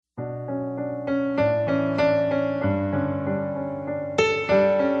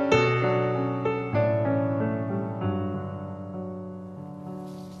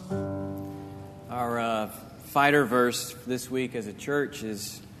fighter verse this week as a church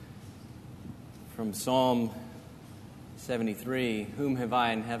is from Psalm 73. Whom have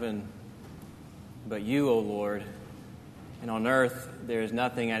I in heaven but you, O Lord? And on earth there is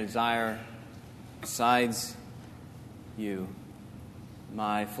nothing I desire besides you.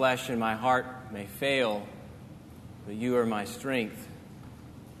 My flesh and my heart may fail, but you are my strength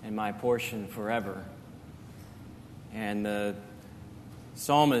and my portion forever. And the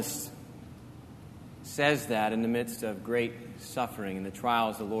psalmist says that in the midst of great suffering and the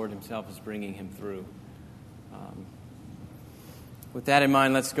trials the Lord himself is bringing him through. With that in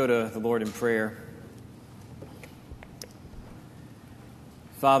mind, let's go to the Lord in prayer.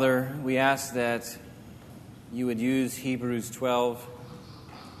 Father, we ask that you would use Hebrews 12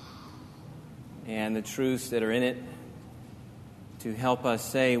 and the truths that are in it to help us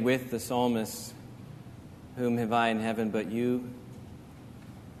say with the psalmist, whom have I in heaven but you?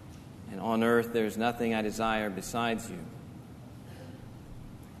 And on earth there is nothing I desire besides you.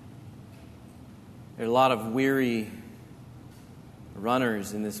 There are a lot of weary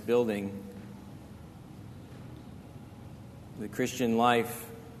runners in this building. The Christian life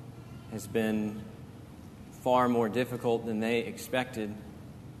has been far more difficult than they expected.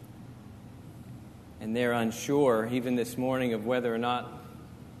 And they're unsure, even this morning, of whether or not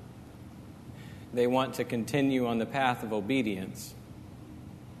they want to continue on the path of obedience.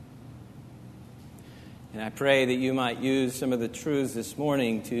 And I pray that you might use some of the truths this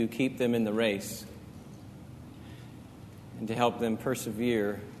morning to keep them in the race and to help them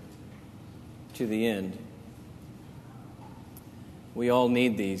persevere to the end. We all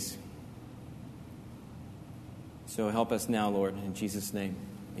need these. So help us now, Lord, in Jesus' name.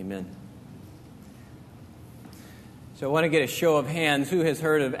 Amen. So I want to get a show of hands. Who has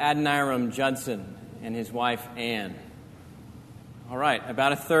heard of Adoniram Judson and his wife Anne? All right,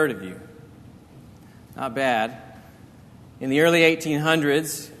 about a third of you. Not bad. In the early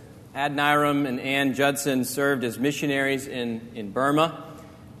 1800s, Adoniram and Anne Judson served as missionaries in Burma.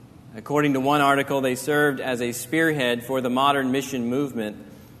 According to one article, they served as a spearhead for the modern mission movement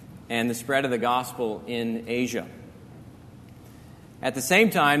and the spread of the gospel in Asia. At the same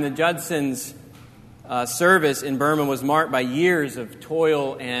time, the Judsons' service in Burma was marked by years of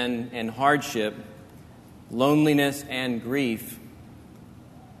toil and hardship, loneliness and grief.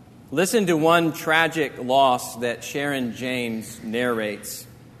 Listen to one tragic loss that Sharon James narrates.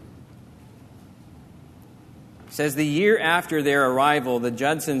 It says, the year after their arrival, the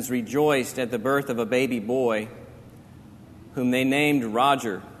Judsons rejoiced at the birth of a baby boy, whom they named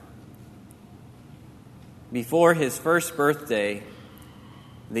Roger. Before his first birthday,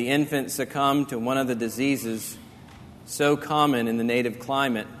 the infant succumbed to one of the diseases so common in the native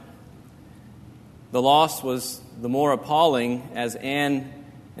climate. The loss was the more appalling as Anne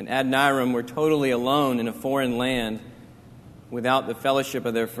and Adoniram were totally alone in a foreign land without the fellowship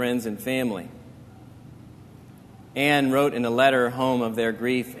of their friends and family. Anne wrote in a letter home of their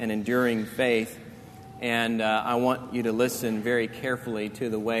grief and enduring faith, and I want you to listen very carefully to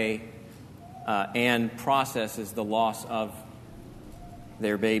the way Anne processes the loss of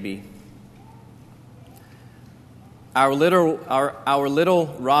their baby. Our little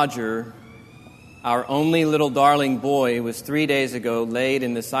Roger, our only little darling boy, was 3 days ago laid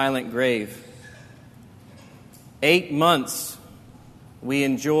in the silent grave. 8 months we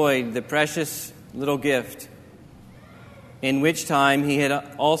enjoyed the precious little gift, in which time he had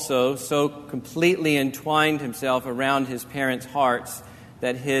also so completely entwined himself around his parents' hearts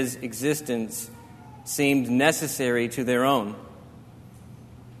that his existence seemed necessary to their own.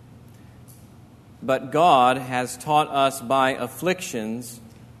 But God has taught us by afflictions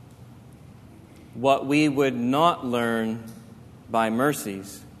what we would not learn by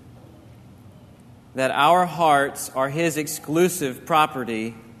mercies, that our hearts are his exclusive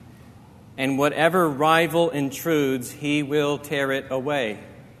property, and whatever rival intrudes, he will tear it away.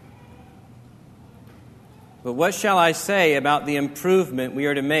 But what shall I say about the improvement we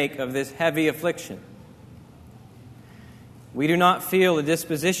are to make of this heavy affliction? We do not feel a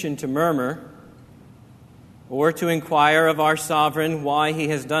disposition to murmur or to inquire of our sovereign why he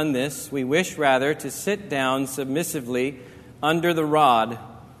has done this. We wish rather to sit down submissively under the rod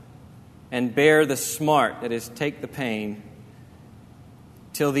and bear the smart, that is, take the pain,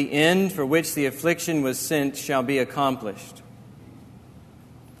 till the end for which the affliction was sent shall be accomplished.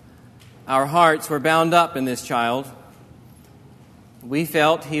 Our hearts were bound up in this child. We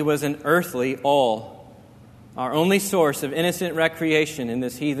felt he was an earthly all, our only source of innocent recreation in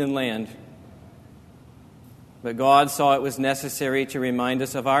this heathen land. But God saw it was necessary to remind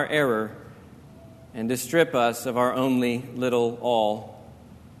us of our error and to strip us of our only little all.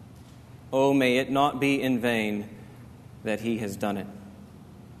 Oh, may it not be in vain that he has done it.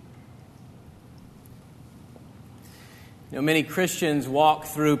 You know, many Christians walk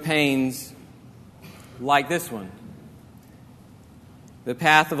through pains like this one. The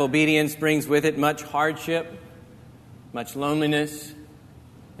path of obedience brings with it much hardship, much loneliness,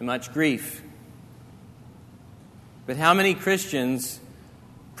 and much grief. But how many Christians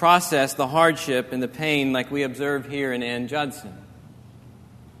process the hardship and the pain like we observed here in Ann Judson?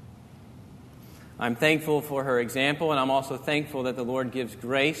 I'm thankful for her example, and I'm also thankful that the Lord gives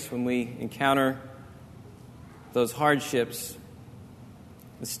grace when we encounter those hardships.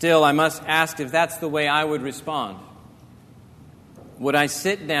 But still, I must ask if that's the way I would respond. Would I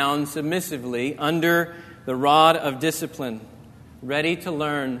sit down submissively under the rod of discipline, ready to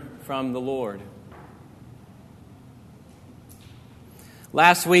learn from the Lord?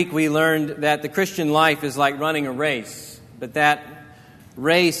 Last week we learned that the Christian life is like running a race, but that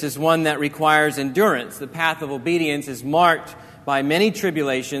race is one that requires endurance. The path of obedience is marked by many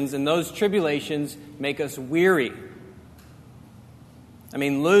tribulations, and those tribulations make us weary. I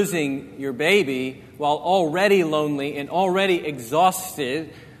mean, losing your baby while already lonely and already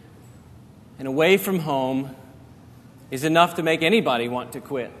exhausted and away from home is enough to make anybody want to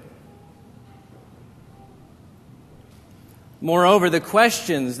quit. Moreover, the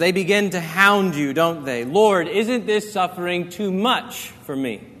questions, they begin to hound you, don't they? Lord, isn't this suffering too much for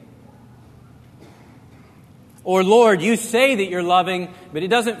me? Or, Lord, you say that you're loving, but it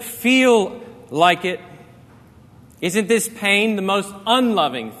doesn't feel like it. Isn't this pain the most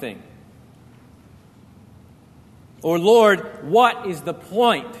unloving thing? Or, Lord, what is the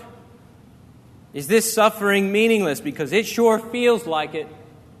point? Is this suffering meaningless? Because it sure feels like it.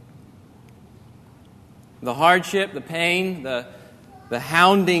 The hardship, the pain, the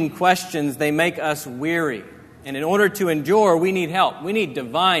hounding questions, they make us weary. And in order to endure, we need help. We need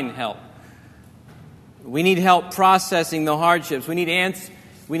divine help. We need help processing the hardships. We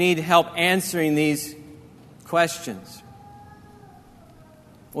need help answering these questions.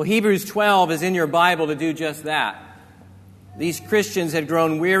 Well, Hebrews 12 is in your Bible to do just that. These Christians had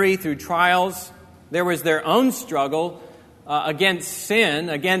grown weary through trials. There was their own struggle against sin,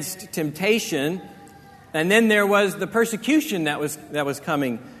 against temptation, and then there was the persecution that was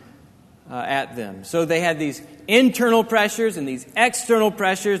coming at them. So they had these internal pressures and these external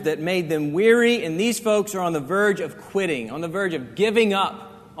pressures that made them weary, and these folks are on the verge of quitting, on the verge of giving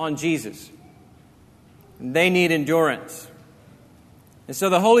up on Jesus. They need endurance. And so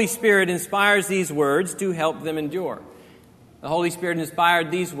the Holy Spirit inspires these words to help them endure. The Holy Spirit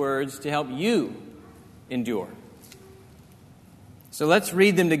inspired these words to help you endure. So let's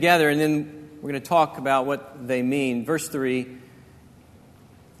read them together, and then we're going to talk about what they mean. Verse 3,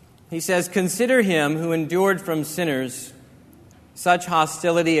 he says, "Consider him who endured from sinners such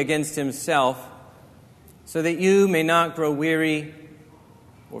hostility against himself, so that you may not grow weary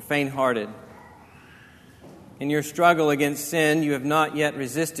or faint-hearted. In your struggle against sin, you have not yet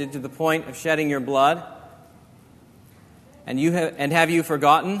resisted to the point of shedding your blood. And have you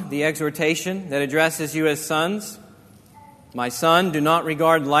forgotten the exhortation that addresses you as sons? My son, do not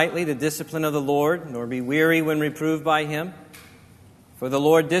regard lightly the discipline of the Lord, nor be weary when reproved by him. For the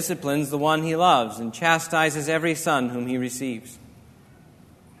Lord disciplines the one he loves and chastises every son whom he receives.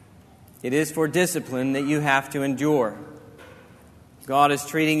 It is for discipline that you have to endure. God is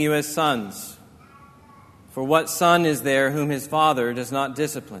treating you as sons. For what son is there whom his father does not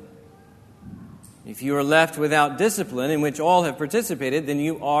discipline? If you are left without discipline in which all have participated, then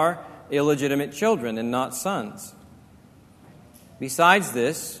you are illegitimate children and not sons. Besides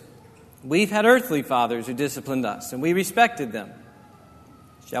this, we've had earthly fathers who disciplined us, and we respected them.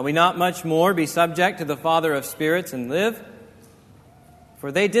 Shall we not much more be subject to the Father of spirits and live?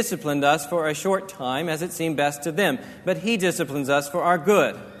 For they disciplined us for a short time as it seemed best to them, but he disciplines us for our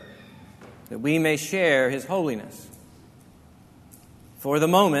good, that we may share his holiness. For the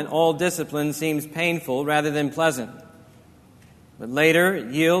moment, all discipline seems painful rather than pleasant, but later it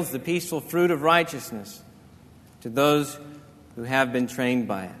yields the peaceful fruit of righteousness to those who have been trained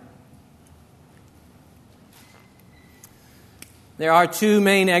by it." There are two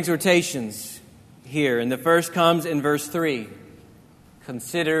main exhortations here, and the first comes in verse 3.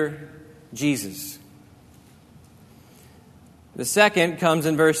 Consider Jesus. The second comes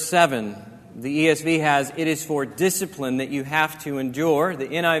in verse 7. The ESV has, it is for discipline that you have to endure. The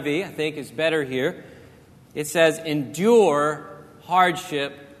NIV, I think, is better here. It says, endure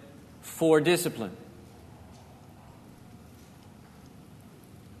hardship for discipline.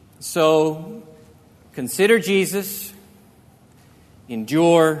 So, consider Jesus,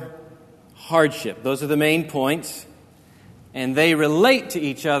 endure hardship. Those are the main points. And they relate to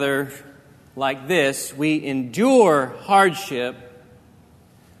each other like this: we endure hardship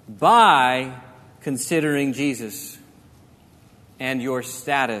by considering Jesus and your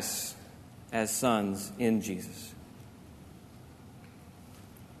status as sons in Jesus.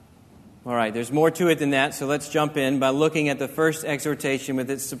 All right, there's more to it than that, so let's jump in by looking at the first exhortation with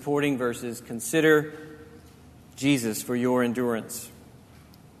its supporting verses. Consider Jesus for your endurance.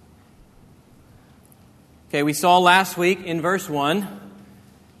 Okay, we saw last week in verse 1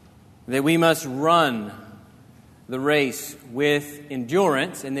 that we must run the race with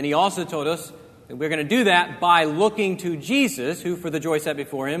endurance. And then he also told us that we're going to do that by looking to Jesus, who for the joy set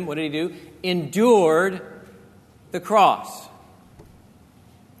before him, what did he do? Endured the cross.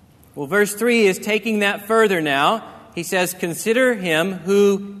 Well, verse 3 is taking that further now. He says, consider him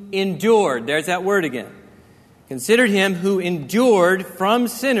who endured. There's that word again. Consider him who endured from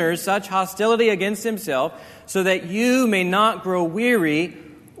sinners such hostility against himself, so that you may not grow weary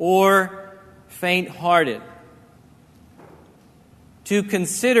or faint-hearted. To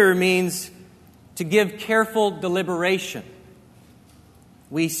consider means to give careful deliberation.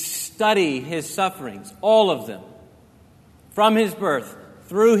 We study his sufferings, all of them, from his birth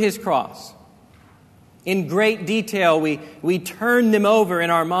through his cross. In great detail, we turn them over in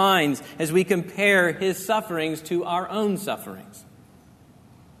our minds as we compare his sufferings to our own sufferings.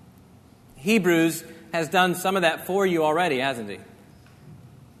 Hebrews has done some of that for you already, hasn't he?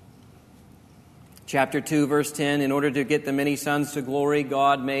 Chapter 2, verse 10, in order to get the many sons to glory,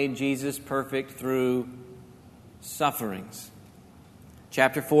 God made Jesus perfect through sufferings.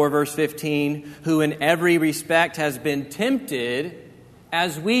 Chapter 4, verse 15, who in every respect has been tempted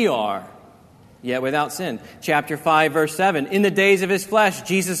as we are, yet without sin. Chapter 5, verse 7, in the days of his flesh,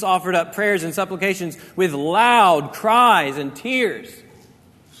 Jesus offered up prayers and supplications with loud cries and tears.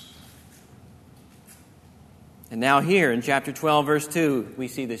 And now here in chapter 12, verse 2, we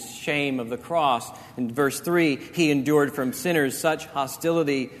see the shame of the cross. In verse 3, he endured from sinners such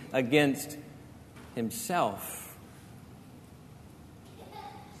hostility against himself.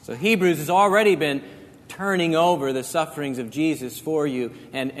 So Hebrews has already been turning over the sufferings of Jesus for you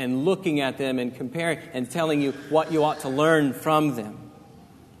and looking at them and comparing and telling you what you ought to learn from them.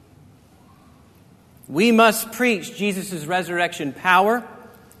 We must preach Jesus' resurrection power,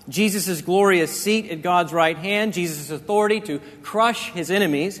 Jesus' glorious seat at God's right hand, Jesus' authority to crush his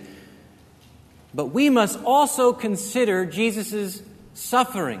enemies. But we must also consider Jesus'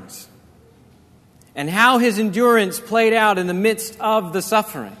 sufferings and how his endurance played out in the midst of the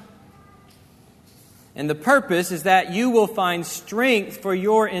suffering. And the purpose is that you will find strength for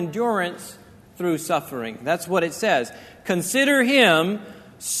your endurance through suffering. That's what it says. Consider him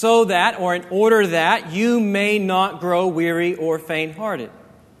so that, or in order that, you may not grow weary or faint-hearted.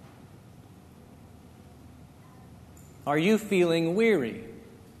 Are you feeling weary?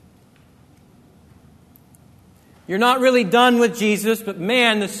 You're not really done with Jesus, but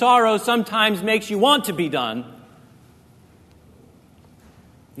man, the sorrow sometimes makes you want to be done.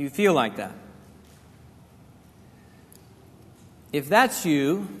 You feel like that. If that's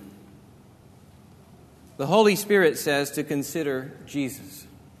you, the Holy Spirit says to consider Jesus.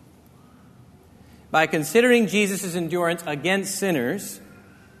 By considering Jesus' endurance against sinners,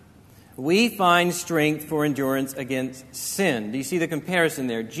 we find strength for endurance against sin. Do you see the comparison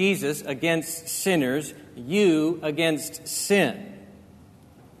there? Jesus against sinners, you against sin.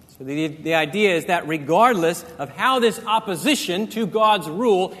 So the idea is that regardless of how this opposition to God's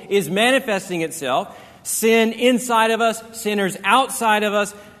rule is manifesting itself, sin inside of us, sinners outside of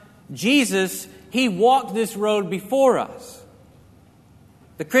us, Jesus, he walked this road before us.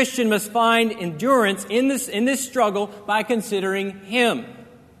 The Christian must find endurance in this struggle by considering him.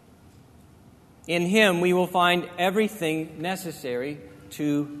 In him we will find everything necessary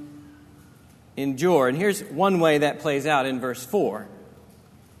to endure. And here's one way that plays out in verse 4.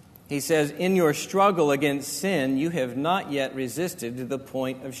 He says, in your struggle against sin, you have not yet resisted to the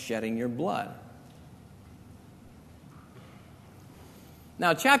point of shedding your blood.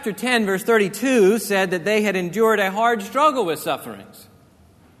 Now, chapter 10, verse 32 said that they had endured a hard struggle with sufferings.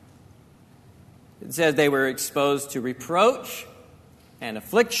 It says they were exposed to reproach and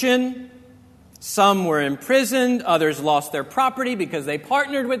affliction. Some were imprisoned. Others lost their property because they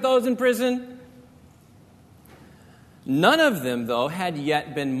partnered with those in prison. None of them, though, had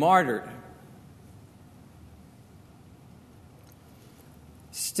yet been martyred.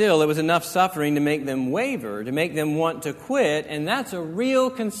 Still, it was enough suffering to make them waver, to make them want to quit, and that's a real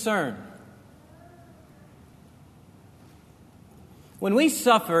concern. When we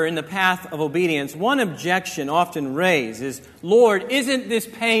suffer in the path of obedience, one objection often raised is, Lord, isn't this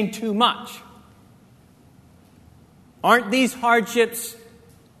pain too much? Aren't these hardships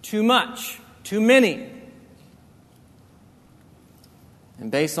too much? too many. And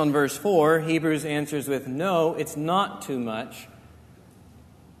based on verse 4, Hebrews answers with, no, it's not too much.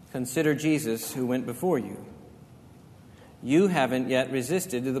 Consider Jesus who went before you. You haven't yet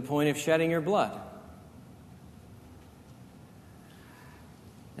resisted to the point of shedding your blood.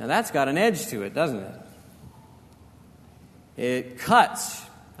 Now that's got an edge to it, doesn't it? It cuts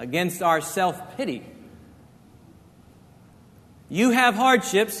against our self-pity. You have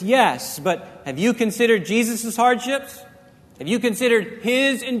hardships, yes, but have you considered Jesus' hardships? Have you considered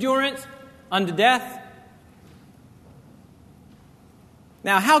His endurance unto death?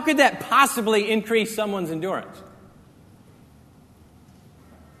 Now, how could that possibly increase someone's endurance?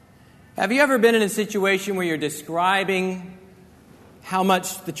 Have you ever been in a situation where you're describing how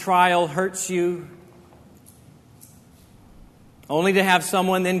much the trial hurts you, only to have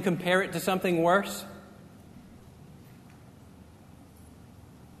someone then compare it to something worse?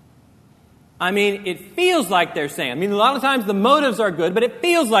 I mean, it feels like they're saying, a lot of times the motives are good, but it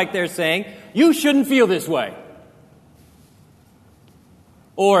feels like they're saying, you shouldn't feel this way.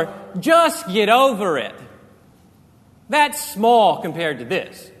 Or, just get over it. That's small compared to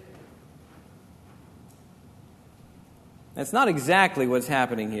this. That's not exactly what's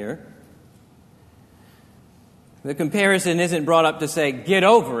happening here. The comparison isn't brought up to say, get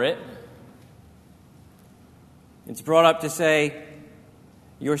over it. It's brought up to say,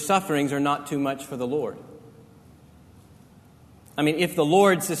 your sufferings are not too much for the Lord. If the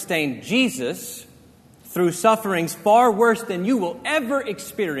Lord sustained Jesus through sufferings far worse than you will ever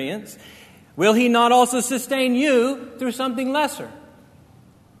experience, will He not also sustain you through something lesser?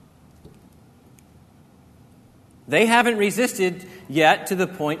 They haven't resisted yet to the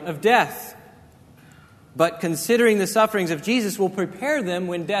point of death. But considering the sufferings of Jesus will prepare them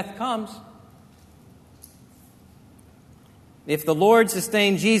when death comes. If the Lord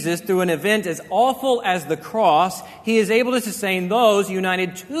sustained Jesus through an event as awful as the cross, He is able to sustain those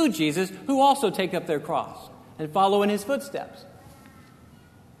united to Jesus who also take up their cross and follow in His footsteps.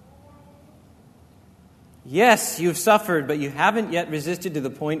 Yes, you've suffered, but you haven't yet resisted to the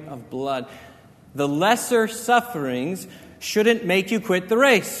point of blood. The lesser sufferings shouldn't make you quit the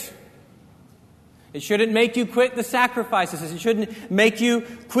race. It shouldn't make you quit the sacrifices. It shouldn't make you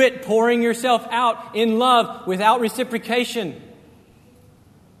quit pouring yourself out in love without reciprocation.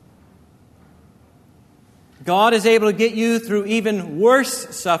 God is able to get you through even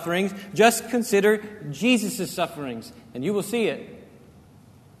worse sufferings. Just consider Jesus' sufferings, and you will see it.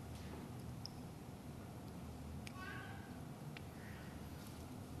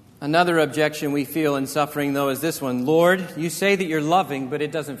 Another objection we feel in suffering, though, is this one. Lord, you say that you're loving, but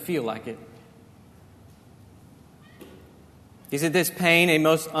it doesn't feel like it. Isn't this pain a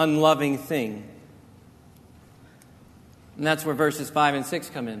most unloving thing? And that's where verses 5 and 6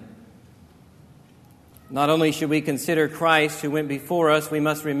 come in. Not only should we consider Christ who went before us, we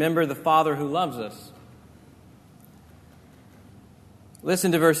must remember the Father who loves us.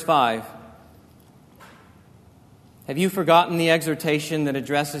 Listen to verse 5. Have you forgotten the exhortation that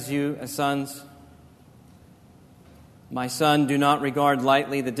addresses you as sons? My son, do not regard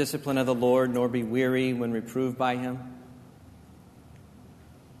lightly the discipline of the Lord, nor be weary when reproved by Him.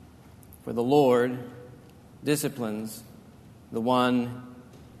 For the Lord disciplines the one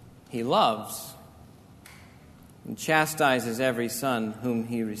He loves and chastises every son whom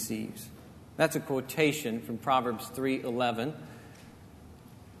He receives. That's a quotation from Proverbs 3:11.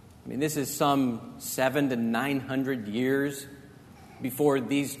 This is some 700 to 900 years before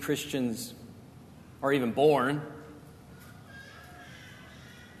these Christians are even born.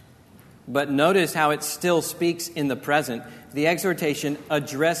 But notice how it still speaks in the present. The exhortation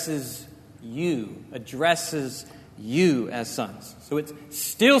addresses you as sons. So it's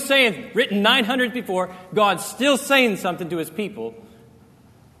still saying, written 900 before, God's still saying something to His people.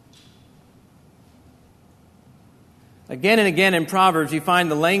 Again and again in Proverbs, you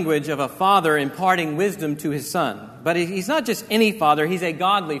find the language of a father imparting wisdom to his son. But He's not just any father, He's a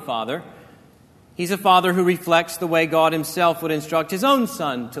godly father. He's a father who reflects the way God Himself would instruct His own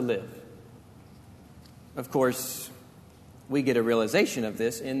son to live. Of course, we get a realization of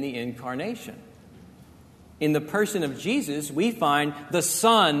this in the incarnation. In the person of Jesus, we find the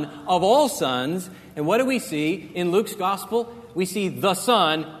Son of all sons. And what do we see in Luke's gospel? We see the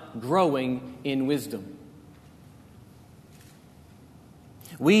Son growing in wisdom.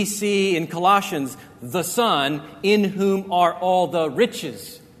 We see in Colossians the Son in whom are all the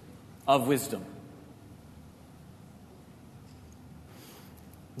riches of wisdom.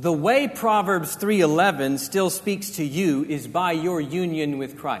 The way Proverbs 3:11 still speaks to you is by your union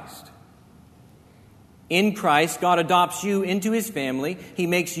with Christ. In Christ, God adopts you into His family. He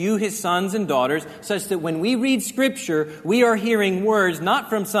makes you His sons and daughters, such that when we read Scripture, we are hearing words not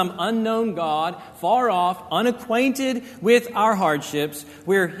from some unknown God, far off, unacquainted with our hardships.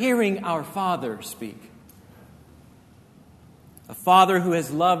 We're hearing our Father speak. A Father who has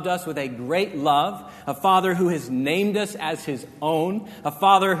loved us with a great love. A Father who has named us as His own. A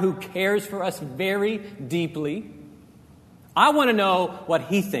Father who cares for us very deeply. I want to know what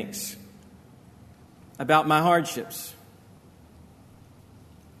He thinks about my hardships.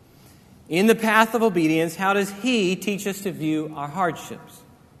 In the path of obedience, how does He teach us to view our hardships?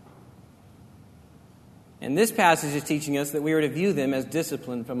 And this passage is teaching us that we are to view them as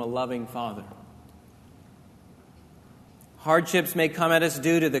discipline from a loving Father. Hardships may come at us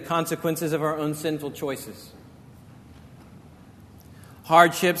due to the consequences of our own sinful choices.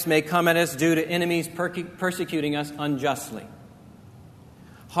 Hardships may come at us due to enemies persecuting us unjustly.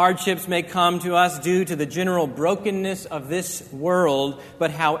 Hardships may come to us due to the general brokenness of this world,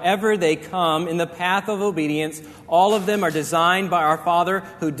 but however they come in the path of obedience, all of them are designed by our Father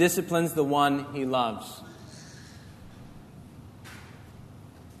who disciplines the one He loves.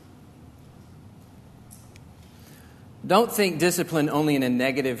 Don't think discipline only in a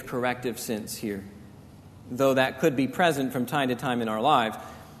negative, corrective sense here, though that could be present from time to time in our lives.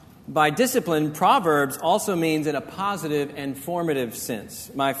 By discipline, Proverbs also means in a positive and formative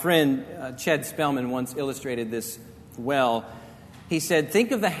sense. My friend Ched Spellman once illustrated this well. He said,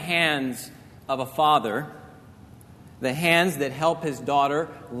 think of the hands of a father, the hands that help his daughter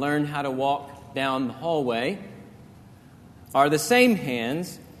learn how to walk down the hallway, are the same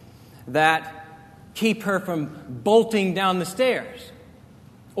hands that keep her from bolting down the stairs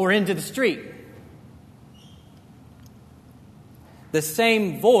or into the street. The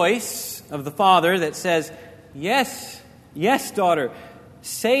same voice of the Father that says, yes, yes, daughter,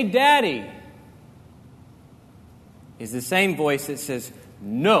 say daddy, is the same voice that says,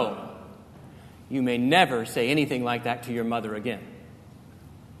 no, you may never say anything like that to your mother again.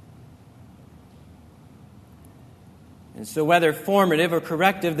 And so whether formative or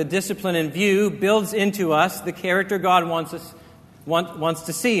corrective, the discipline in view builds into us the character God wants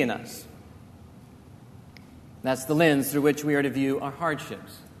to see in us. That's the lens through which we are to view our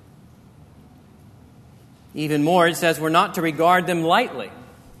hardships. Even more, it says we're not to regard them lightly.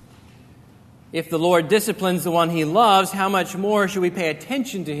 If the Lord disciplines the one He loves, how much more should we pay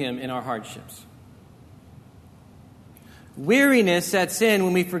attention to Him in our hardships? Weariness sets in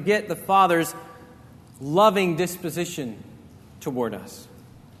when we forget the Father's loving disposition toward us.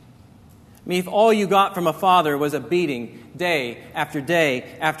 I mean, if all you got from a father was a beating day after day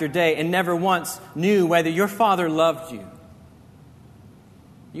after day and never once knew whether your father loved you,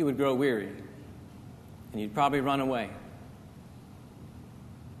 you would grow weary and you'd probably run away.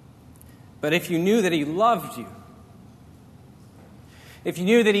 But if you knew that He loved you, if you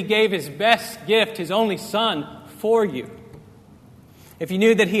knew that He gave His best gift, His only Son, for you, if you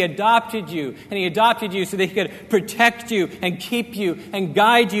knew that He adopted you, and He adopted you so that He could protect you and keep you and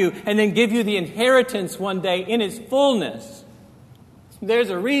guide you and then give you the inheritance one day in His fullness,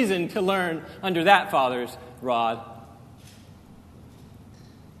 there's a reason to learn under that Father's rod.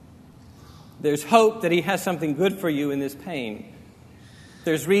 There's hope that He has something good for you in this pain.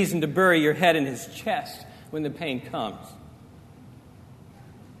 There's reason to bury your head in His chest when the pain comes.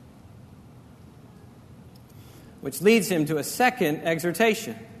 Which leads him to a second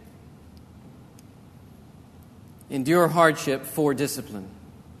exhortation. Endure hardship for discipline.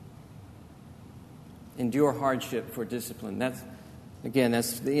 Endure hardship for discipline. That's the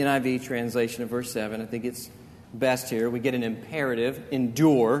NIV translation of verse 7. I think it's best here. We get an imperative,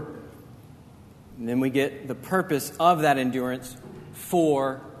 endure. And then we get the purpose of that endurance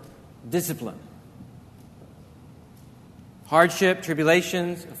for discipline. Hardship,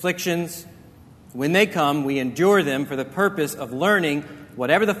 tribulations, afflictions, when they come, we endure them for the purpose of learning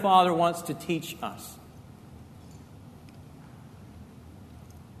whatever the Father wants to teach us.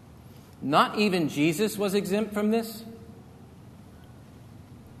 Not even Jesus was exempt from this.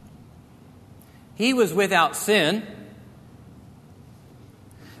 He was without sin.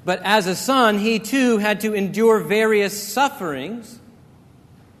 But as a son, He too had to endure various sufferings.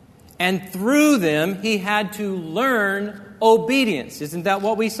 And through them, He had to learn obedience. Isn't that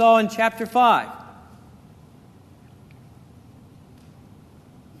what we saw in chapter 5?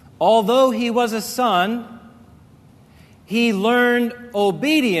 Although He was a son, He learned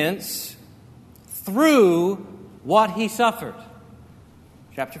obedience through what He suffered.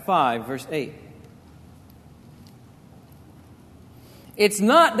 Chapter 5, verse 8. It's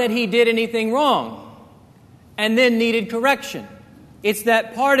not that He did anything wrong and then needed correction. It's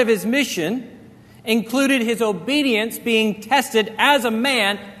that part of His mission included his obedience being tested as a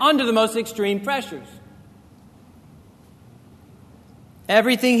man under the most extreme pressures.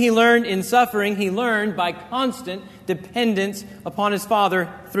 Everything he learned in suffering, he learned by constant dependence upon his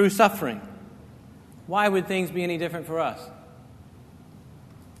Father through suffering. Why would things be any different for us?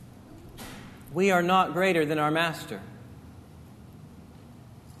 We are not greater than our Master.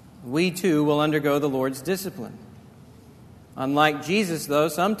 We too will undergo the Lord's discipline. Unlike Jesus, though,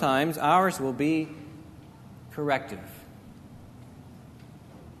 sometimes ours will be corrective.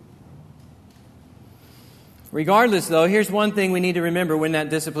 Regardless, though, here's one thing we need to remember when that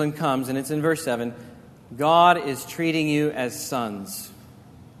discipline comes, and it's in verse 7. God is treating you as sons.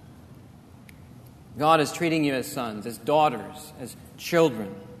 God is treating you as sons, as daughters, as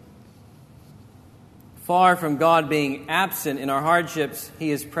children. Far from God being absent in our hardships,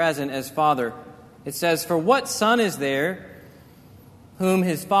 He is present as Father. It says, "For what son is there whom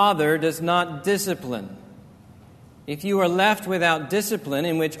his father does not discipline? If you are left without discipline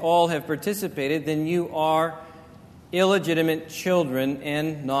in which all have participated, then you are illegitimate children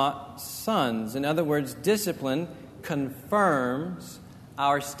and not sons." In other words, discipline confirms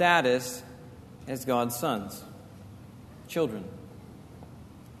our status as God's sons, children.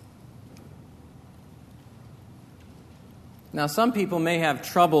 Now, some people may have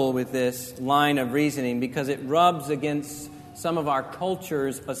trouble with this line of reasoning because it rubs against some of our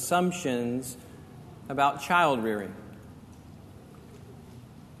culture's assumptions about child rearing.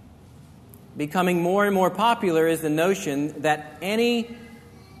 Becoming more and more popular is the notion that any,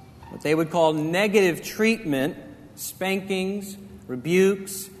 what they would call negative treatment, spankings,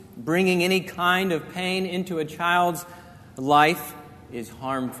 rebukes, bringing any kind of pain into a child's life is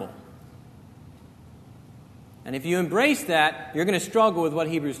harmful. And if you embrace that, you're going to struggle with what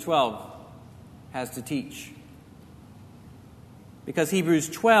Hebrews 12 has to teach. Because Hebrews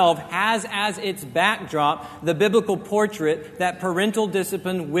 12 has as its backdrop the biblical portrait that parental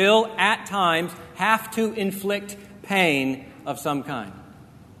discipline will at times have to inflict pain of some kind.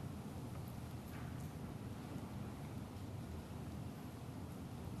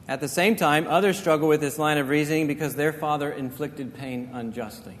 At the same time, others struggle with this line of reasoning because their father inflicted pain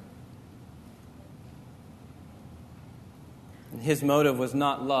unjustly. And his motive was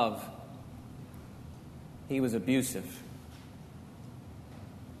not love. He was abusive.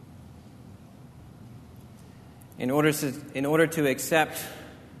 In order to accept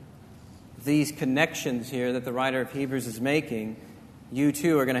these connections here that the writer of Hebrews is making, you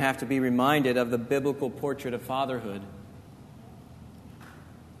too are going to have to be reminded of the biblical portrait of fatherhood.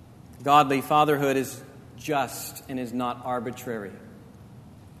 Godly fatherhood is just and is not arbitrary.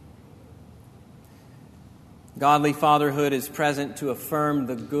 Godly fatherhood is present to affirm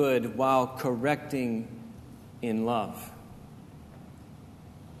the good while correcting in love.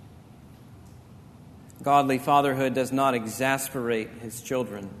 Godly fatherhood does not exasperate his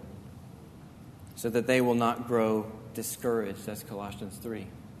children so that they will not grow discouraged. That's Colossians 3.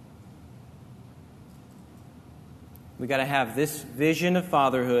 We've got to have this vision of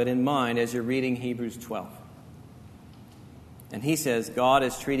fatherhood in mind as you're reading Hebrews 12. And he says, God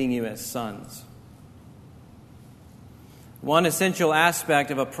is treating you as sons. One essential aspect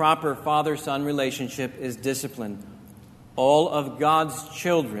of a proper father-son relationship is discipline. All of God's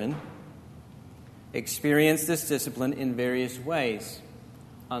children experience this discipline in various ways,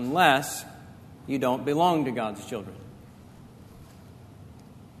 unless you don't belong to God's children.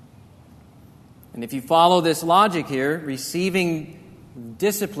 And if you follow this logic here, receiving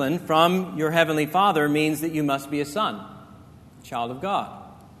discipline from your Heavenly Father means that you must be a son, a child of God.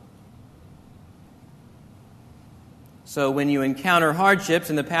 So when you encounter hardships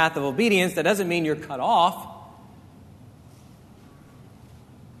in the path of obedience, that doesn't mean you're cut off.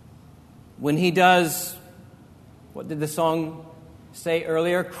 When he does, what did the song say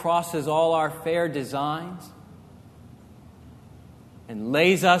earlier? Crosses all our fair designs and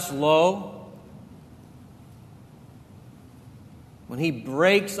lays us low. When he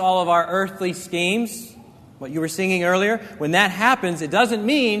breaks all of our earthly schemes, what you were singing earlier, when that happens, it doesn't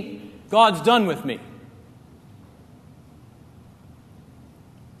mean God's done with me.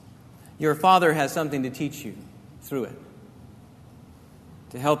 Your Father has something to teach you through it,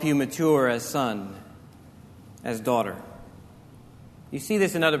 to help you mature as son, as daughter. You see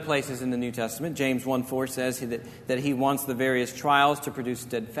this in other places in the New Testament. James 1:4 says that he wants the various trials to produce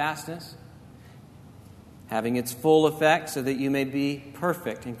steadfastness, having its full effect so that you may be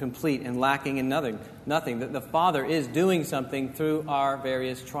perfect and complete and lacking in nothing. That the Father is doing something through our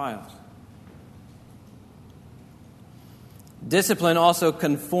various trials. Discipline also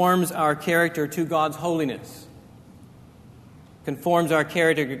conforms our character to God's holiness. conforms our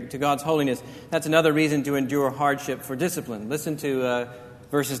character to God's holiness. That's another reason to endure hardship for discipline. Listen to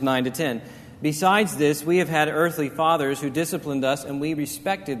verses 9 to 10. Besides this, we have had earthly fathers who disciplined us, and we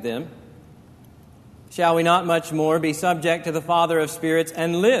respected them. Shall we not much more be subject to the Father of spirits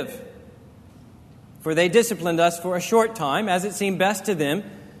and live? For they disciplined us for a short time, as it seemed best to them,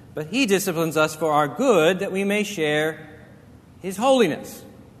 but He disciplines us for our good, that we may share His holiness.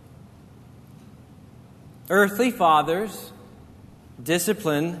 Earthly fathers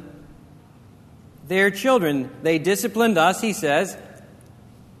discipline their children. They disciplined us, he says,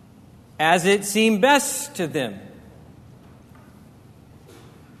 as it seemed best to them.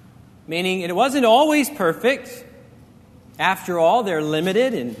 Meaning it wasn't always perfect. After all, they're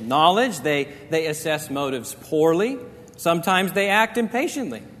limited in knowledge. They assess motives poorly. Sometimes they act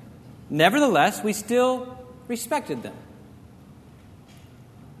impatiently. Nevertheless, we still respected them.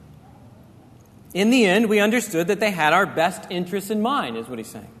 In the end, we understood that they had our best interests in mind, is what he's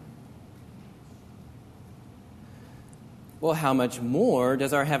saying. Well, how much more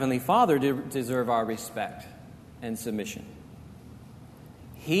does our Heavenly Father deserve our respect and submission?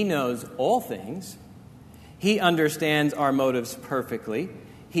 He knows all things. He understands our motives perfectly.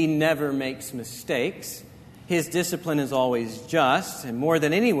 He never makes mistakes. His discipline is always just, and more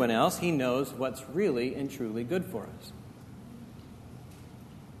than anyone else, He knows what's really and truly good for us.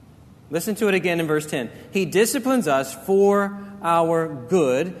 Listen to it again in verse 10. He disciplines us for our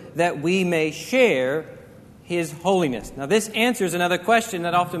good, that we may share His holiness. Now, this answers another question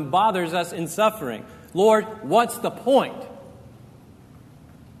that often bothers us in suffering. Lord, what's the point?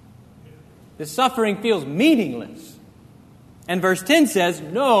 The suffering feels meaningless. And verse 10 says,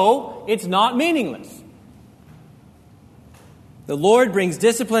 no, it's not meaningless. The Lord brings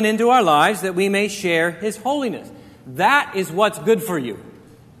discipline into our lives that we may share His holiness. That is what's good for you.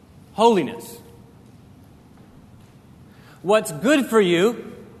 Holiness. What's good for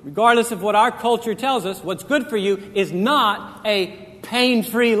you, regardless of what our culture tells us, what's good for you is not a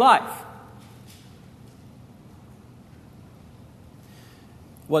pain-free life.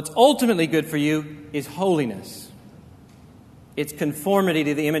 What's ultimately good for you is holiness. It's conformity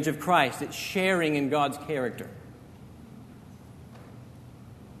to the image of Christ. It's sharing in God's character.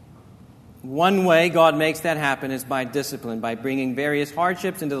 One way God makes that happen is by discipline, by bringing various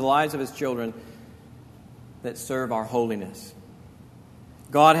hardships into the lives of His children that serve our holiness.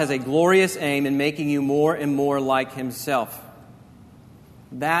 God has a glorious aim in making you more and more like Himself.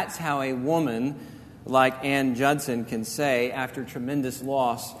 That's how a woman like Ann Judson can say, after tremendous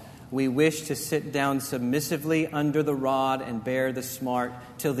loss, we wish to sit down submissively under the rod and bear the smart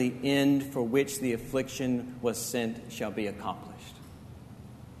till the end for which the affliction was sent shall be accomplished.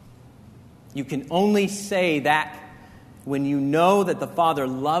 You can only say that when you know that the Father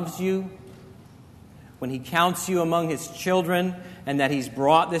loves you, when He counts you among His children, and that He's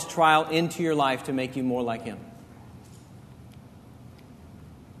brought this trial into your life to make you more like Him.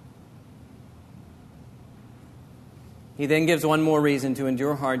 He then gives one more reason to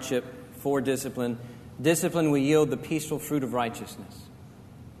endure hardship for discipline. Discipline will yield the peaceful fruit of righteousness.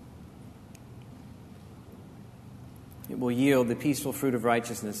 It will yield the peaceful fruit of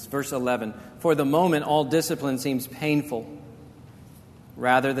righteousness. Verse 11, for the moment all discipline seems painful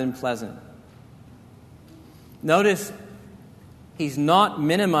rather than pleasant. Notice he's not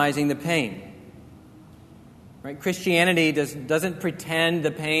minimizing the pain. Right? Christianity doesn't pretend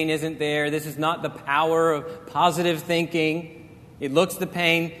the pain isn't there. This is not the power of positive thinking. It looks the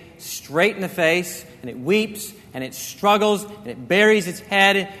pain straight in the face, and it weeps, and it struggles, and it buries its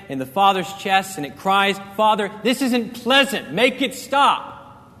head in the Father's chest, and it cries, Father, this isn't pleasant. Make it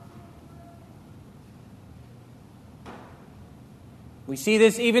stop. We see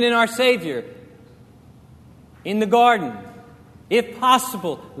this even in our Savior. In the garden, if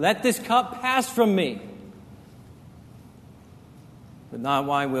possible, let this cup pass from me. But not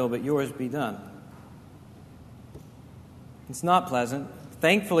my will, but yours be done. It's not pleasant.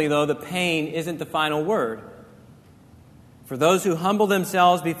 Thankfully, though, the pain isn't the final word. For those who humble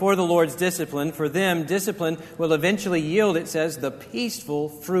themselves before the Lord's discipline, for them, discipline will eventually yield, it says, the peaceful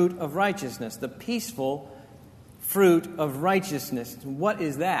fruit of righteousness. The peaceful fruit of righteousness. What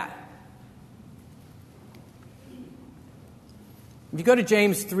is that? If you go to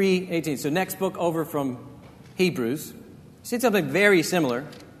James 3:18, so next book over from Hebrews, you see something very similar.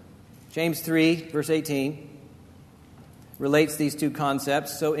 James 3, verse 18, relates these two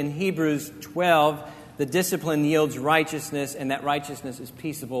concepts. So in Hebrews 12, the discipline yields righteousness, and that righteousness is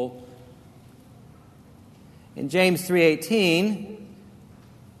peaceable. In James 3:18,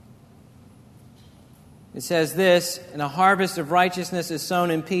 it says this, and a harvest of righteousness is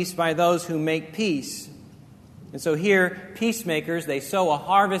sown in peace by those who make peace. And so here, peacemakers, they sow a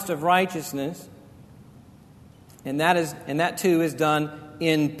harvest of righteousness, and that too is done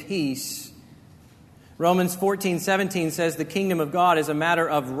in peace. Romans 14:17 says the kingdom of God is a matter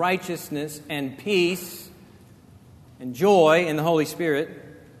of righteousness and peace and joy in the Holy Spirit.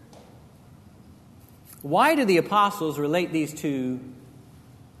 Why do the apostles relate these two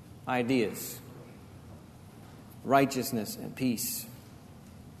ideas? Righteousness and peace.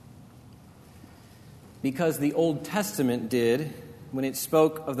 Because the Old Testament did when it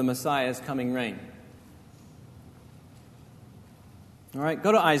spoke of the Messiah's coming reign. All right,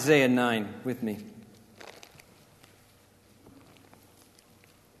 go to Isaiah 9 with me.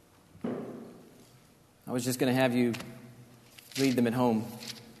 I was just going to have you read them at home,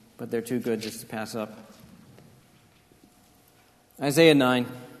 but they're too good just to pass up. Isaiah 9.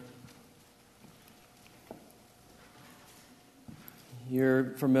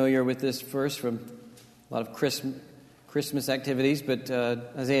 You're familiar with this verse from a lot of Christmas activities, but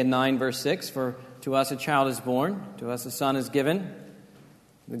Isaiah 9, verse 6, "For to us a child is born, to us a son is given.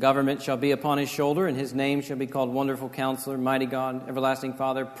 The government shall be upon his shoulder, and his name shall be called Wonderful Counselor, Mighty God, Everlasting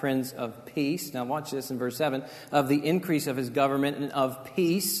Father, Prince of Peace." Now watch this in verse 7. "Of the increase of his government and of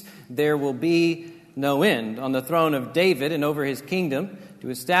peace there will be no end on the throne of David and over his kingdom, to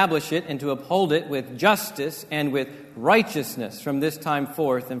establish it and to uphold it with justice and with righteousness from this time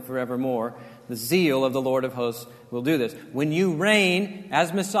forth and forevermore. The zeal of the Lord of hosts will do this." When you reign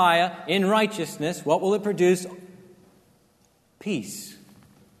as Messiah in righteousness, what will it produce? Peace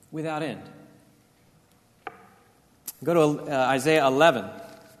without end. Go to Isaiah 11.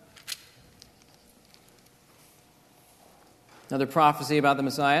 Another prophecy about the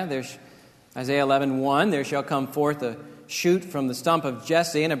Messiah. There's Isaiah 11:1. "There shall come forth a shoot from the stump of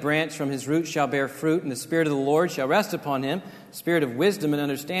Jesse, and a branch from his root shall bear fruit, and the Spirit of the Lord shall rest upon him, the Spirit of wisdom and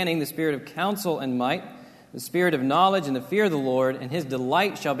understanding, the Spirit of counsel and might, the Spirit of knowledge and the fear of the Lord, and his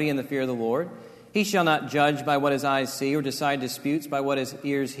delight shall be in the fear of the Lord. He shall not judge by what his eyes see, or decide disputes by what his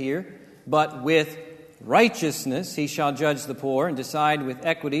ears hear, but with righteousness he shall judge the poor, and decide with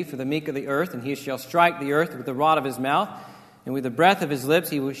equity for the meek of the earth, and he shall strike the earth with the rod of his mouth, and with the breath of his lips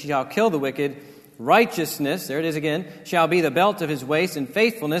he shall kill the wicked. Righteousness," there it is again, "shall be the belt of his waist, and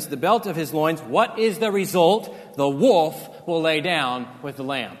faithfulness the belt of his loins." What is the result? The wolf will lay down with the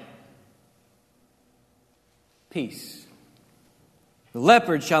lamb. Peace. "The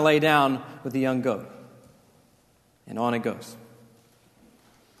leopard shall lay down with the young goat." And on it goes.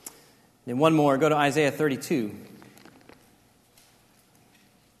 Then one more. Go to Isaiah 32.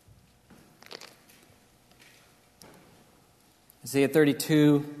 Isaiah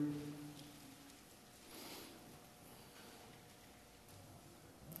 32.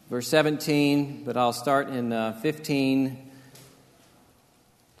 Verse 17, but I'll start in 15.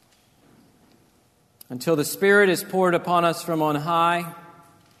 "Until the Spirit is poured upon us from on high,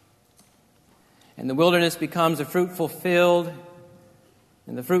 and the wilderness becomes a fruitful field,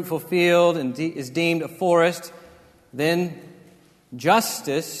 and the fruitful field is deemed a forest, then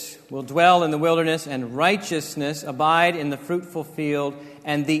justice will dwell in the wilderness, and righteousness abide in the fruitful field,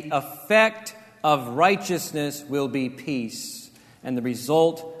 and the effect of righteousness will be peace, and the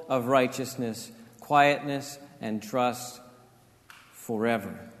result of righteousness, quietness and trust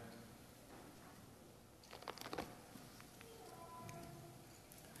forever."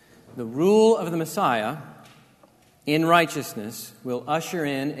 The rule of the Messiah in righteousness will usher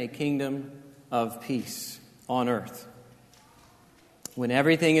in a kingdom of peace on earth. When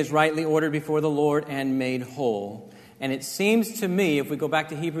everything is rightly ordered before the Lord and made whole. And it seems to me, if we go back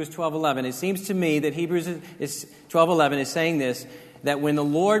to Hebrews 12:11, it seems to me that Hebrews 12:11 is saying this, that when the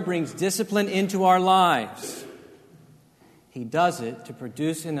Lord brings discipline into our lives, he does it to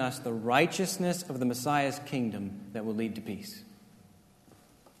produce in us the righteousness of the Messiah's kingdom that will lead to peace.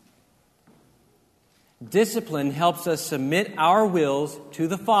 Discipline helps us submit our wills to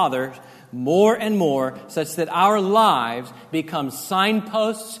the Father more and more, such that our lives become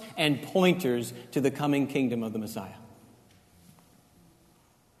signposts and pointers to the coming kingdom of the Messiah.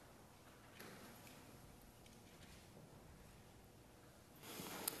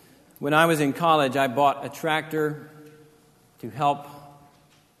 When I was in college, I bought a tractor to help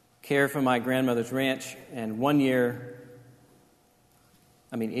care for my grandmother's ranch. And once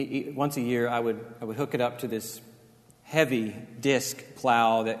a year, I would hook it up to this heavy disc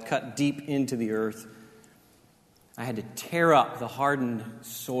plow that cut deep into the earth. I had to tear up the hardened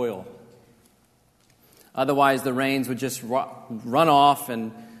soil. Otherwise, the rains would just run off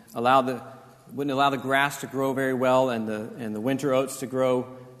and wouldn't allow the grass to grow very well, and the winter oats to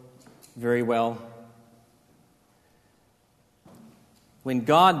grow very well. When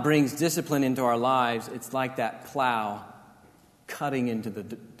God brings discipline into our lives, it's like that plow cutting into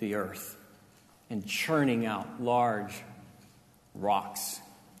the earth and churning out large rocks.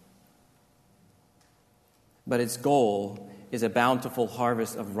 But its goal is a bountiful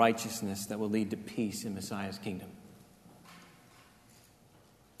harvest of righteousness that will lead to peace in Messiah's kingdom.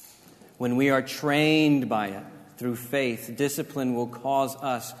 When we are trained by it through faith, discipline will cause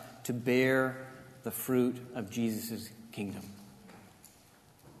us to bear the fruit of Jesus' kingdom.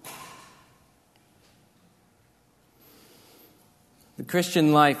 The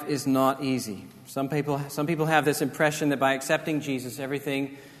Christian life is not easy. Some people have this impression that by accepting Jesus,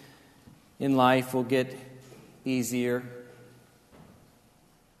 everything in life will get easier.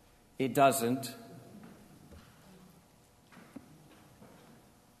 It doesn't.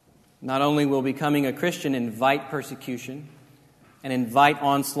 Not only will becoming a Christian invite persecution and invite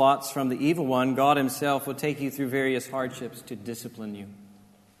onslaughts from the evil one, God himself will take you through various hardships to discipline you.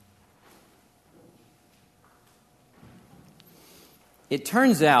 It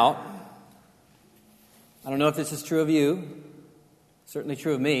turns out, I don't know if this is true of you, certainly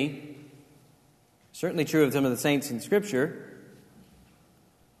true of me, certainly true of some of the saints in Scripture.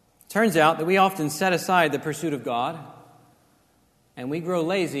 Turns out that we often set aside the pursuit of God and we grow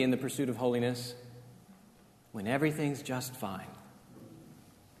lazy in the pursuit of holiness when everything's just fine.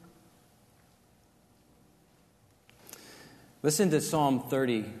 Listen to Psalm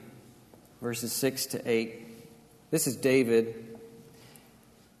 30, verses 6 to 8. This is David.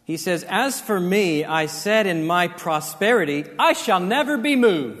 He says, "As for me, I said in my prosperity, I shall never be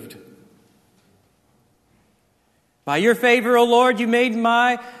moved. By your favor, O Lord, you made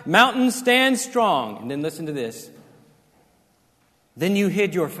my mountain stand strong." And then listen to this. "Then you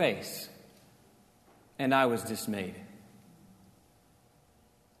hid your face, and I was dismayed.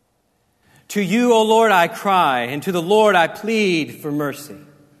 To you, O Lord, I cry, and to the Lord I plead for mercy."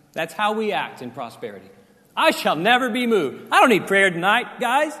 That's how we act in prosperity. I shall never be moved. I don't need prayer tonight,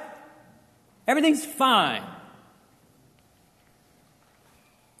 guys. Everything's fine.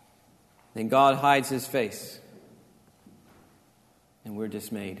 Then God hides his face, and we're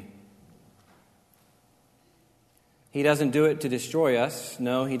dismayed. He doesn't do it to destroy us.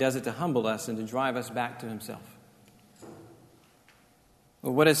 No, he does it to humble us and to drive us back to himself.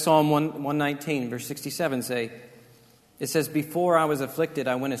 Well, what does Psalm 119, verse 67 say? It says, "Before I was afflicted,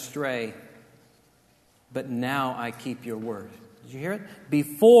 I went astray, but now I keep your word." Did you hear it?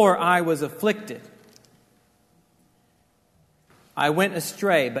 Before I was afflicted, I went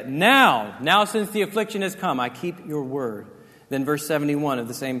astray, but now since the affliction has come, I keep your word. Then verse 71 of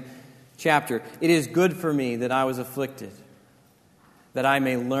the same chapter, "It is good for me that I was afflicted, that I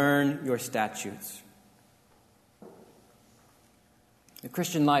may learn your statutes." The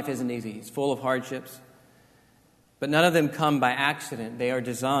Christian life isn't easy. It's full of hardships. But none of them come by accident. They are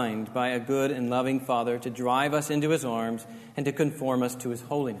designed by a good and loving Father to drive us into his arms and to conform us to his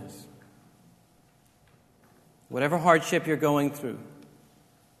holiness. Whatever hardship you're going through,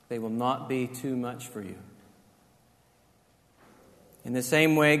 they will not be too much for you. In the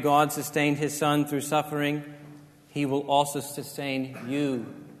same way God sustained his Son through suffering, he will also sustain you,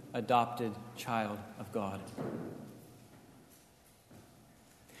 adopted child of God.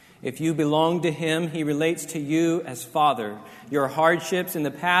 If you belong to him, he relates to you as Father. Your hardships in the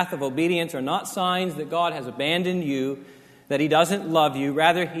path of obedience are not signs that God has abandoned you, that he doesn't love you.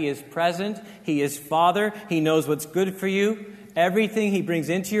 Rather, he is present. He is Father. He knows what's good for you. Everything he brings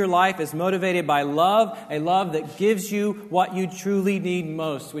into your life is motivated by love, a love that gives you what you truly need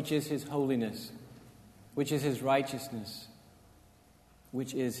most, which is his holiness, which is his righteousness,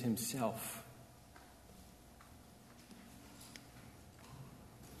 which is himself.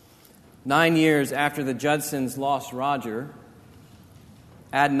 9 years after the Judsons lost Roger,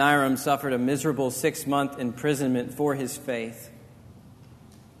 Adoniram suffered a miserable 6-month imprisonment for his faith.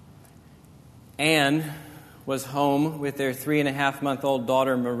 Anne was home with their 3.5-month-old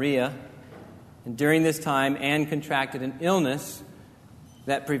daughter, Maria. And during this time, Anne contracted an illness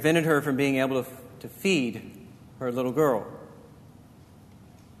that prevented her from being able to feed her little girl.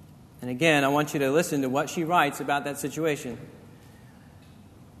 And again, I want you to listen to what she writes about that situation.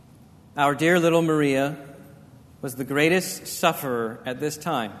 "Our dear little Maria was the greatest sufferer at this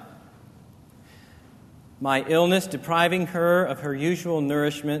time. My illness depriving her of her usual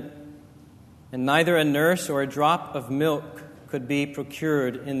nourishment, and neither a nurse or a drop of milk could be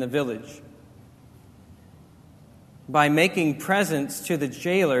procured in the village. By making presents to the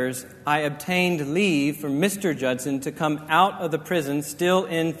jailers, I obtained leave from Mr. Judson to come out of the prison still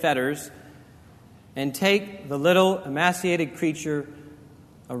in fetters and take the little emaciated creature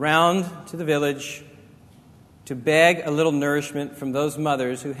around to the village to beg a little nourishment from those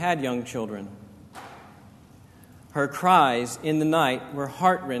mothers who had young children. Her cries in the night were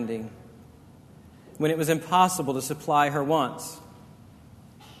heartrending when it was impossible to supply her wants.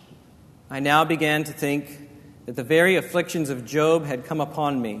 I now began to think that the very afflictions of Job had come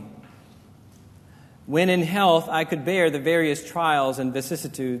upon me. When in health I could bear the various trials and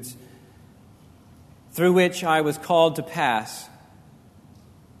vicissitudes through which I was called to pass,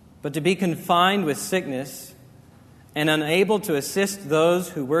 but to be confined with sickness and unable to assist those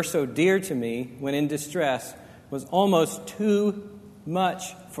who were so dear to me when in distress was almost too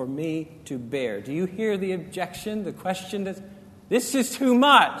much for me to bear. Do you hear the objection, the question that this is too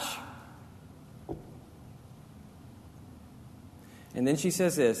much? And then she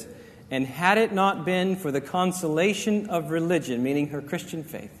says this, and had it not been for the consolation of religion, meaning her Christian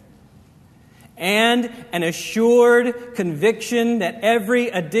faith, and an assured conviction that every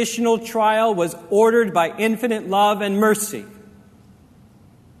additional trial was ordered by infinite love and mercy,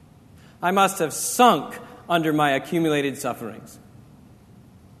 I must have sunk under my accumulated sufferings.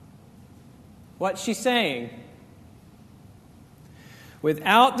 What's she saying?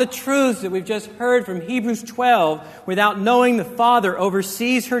 Without the truths that we've just heard from Hebrews 12, without knowing the Father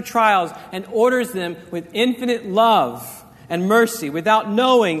oversees her trials and orders them with infinite love and mercy, without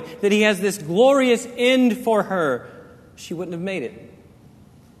knowing that He has this glorious end for her, she wouldn't have made it.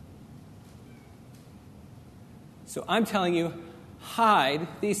 So I'm telling you, hide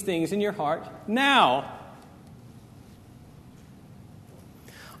these things in your heart now.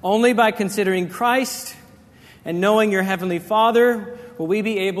 Only by considering Christ and knowing your Heavenly Father will we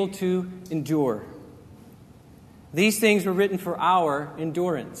be able to endure. These things were written for our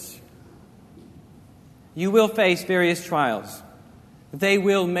endurance. You will face various trials. They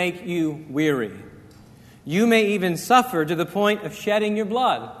will make you weary. You may even suffer to the point of shedding your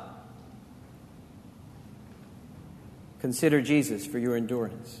blood. Consider Jesus for your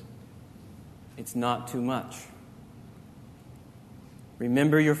endurance. It's not too much.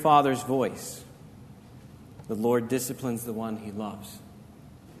 Remember your Father's voice. The Lord disciplines the one He loves.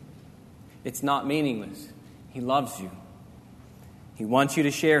 It's not meaningless. He loves you. He wants you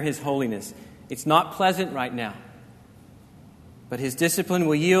to share His holiness. It's not pleasant right now, but His discipline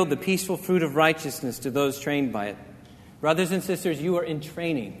will yield the peaceful fruit of righteousness to those trained by it. Brothers and sisters, you are in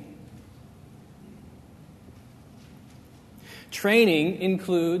training. Training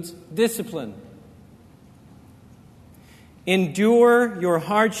includes discipline. Endure your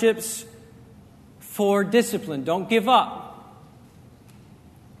hardships for discipline. Don't give up.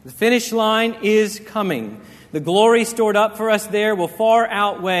 The finish line is coming. The glory stored up for us there will far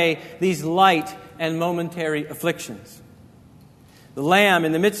outweigh these light and momentary afflictions. The Lamb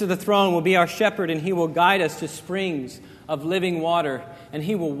in the midst of the throne will be our shepherd, and He will guide us to springs of living water, and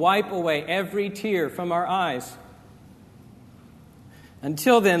He will wipe away every tear from our eyes.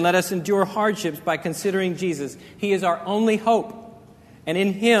 Until then, let us endure hardships by considering Jesus. He is our only hope, and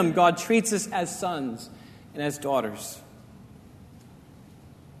in Him God treats us as sons and as daughters.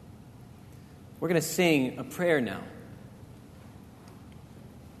 We're going to sing a prayer now.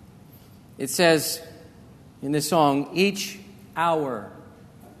 It says in this song, each hour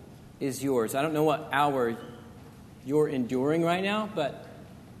is yours. I don't know what hour you're enduring right now, but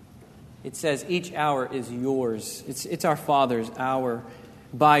it says each hour is yours. It's our Father's hour.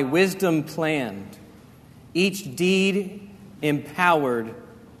 By wisdom planned, each deed empowered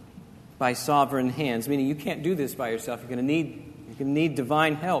by sovereign hands. Meaning you can't do this by yourself. You're going to need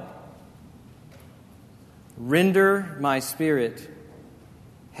divine help. Render my spirit,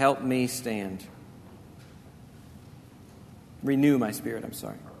 help me stand. Renew my spirit,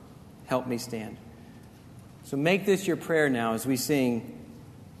 help me stand. So make this your prayer now as we sing.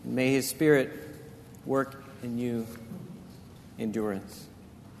 May His Spirit work in you endurance.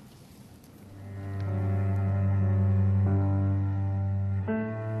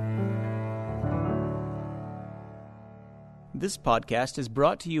 This podcast is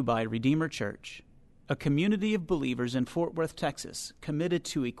brought to you by Redeemer Church, a community of believers in Fort Worth, Texas, committed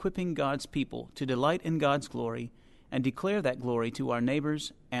to equipping God's people to delight in God's glory and declare that glory to our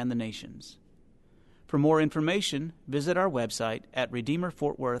neighbors and the nations. For more information, visit our website at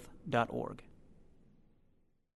redeemerfortworth.org.